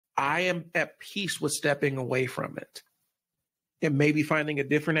I am at peace with stepping away from it and maybe finding a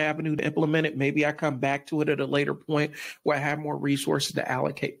different avenue to implement it. Maybe I come back to it at a later point where I have more resources to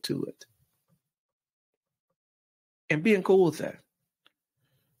allocate to it. And being cool with that.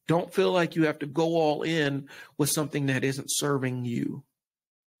 Don't feel like you have to go all in with something that isn't serving you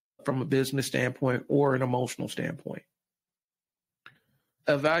from a business standpoint or an emotional standpoint.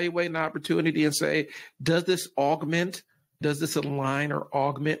 Evaluate an opportunity and say, does this align or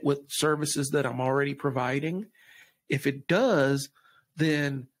augment with services that I'm already providing? If it does,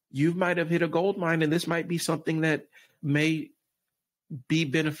 then you might have hit a gold mine, and this might be something that may be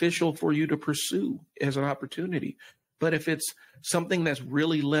beneficial for you to pursue as an opportunity. But if it's something that's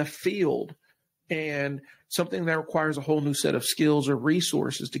really left field and something that requires a whole new set of skills or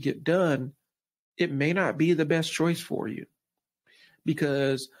resources to get done, it may not be the best choice for you.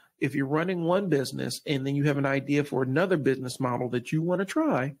 Because if you're running one business and then you have an idea for another business model that you want to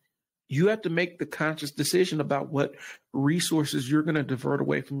try, you have to make the conscious decision about what resources you're going to divert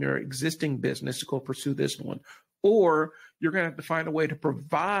away from your existing business to go pursue this one. Or you're going to have to find a way to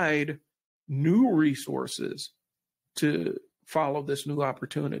provide new resources to follow this new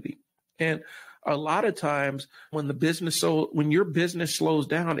opportunity. And a lot of times when your business slows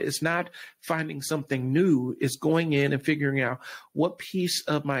down, it's not finding something new. It's going in and figuring out what piece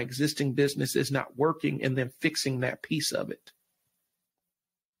of my existing business is not working and then fixing that piece of it.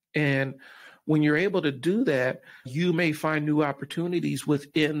 And when you're able to do that, you may find new opportunities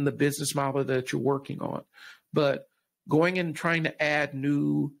within the business model that you're working on. But going and trying to add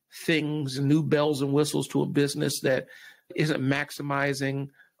new things and new bells and whistles to a business that isn't maximizing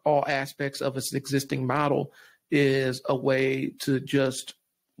all aspects of its existing model is a way to just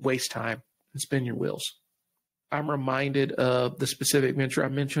waste time and spin your wheels. I'm reminded of the specific venture I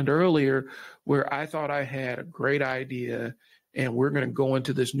mentioned earlier, where I thought I had a great idea and we're going to go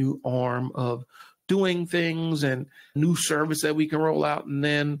into this new arm of doing things and new service that we can roll out. And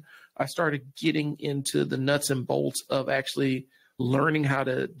then I started getting into the nuts and bolts of actually learning how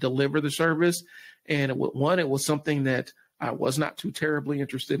to deliver the service. And it was something that I was not too terribly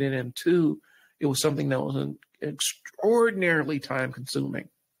interested in. And two, it was something that was extraordinarily time consuming.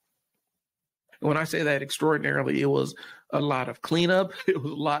 And when I say that extraordinarily, it was a lot of cleanup. It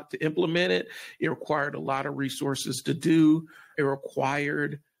was a lot to implement it. It required a lot of resources to do. It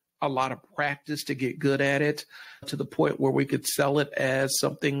required a lot of practice to get good at it, to the point where we could sell it as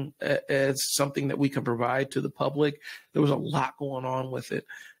something that we can provide to the public. There was a lot going on with it,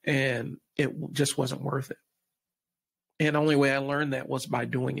 and it just wasn't worth it. And the only way I learned that was by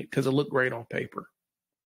doing it, because it looked great on paper.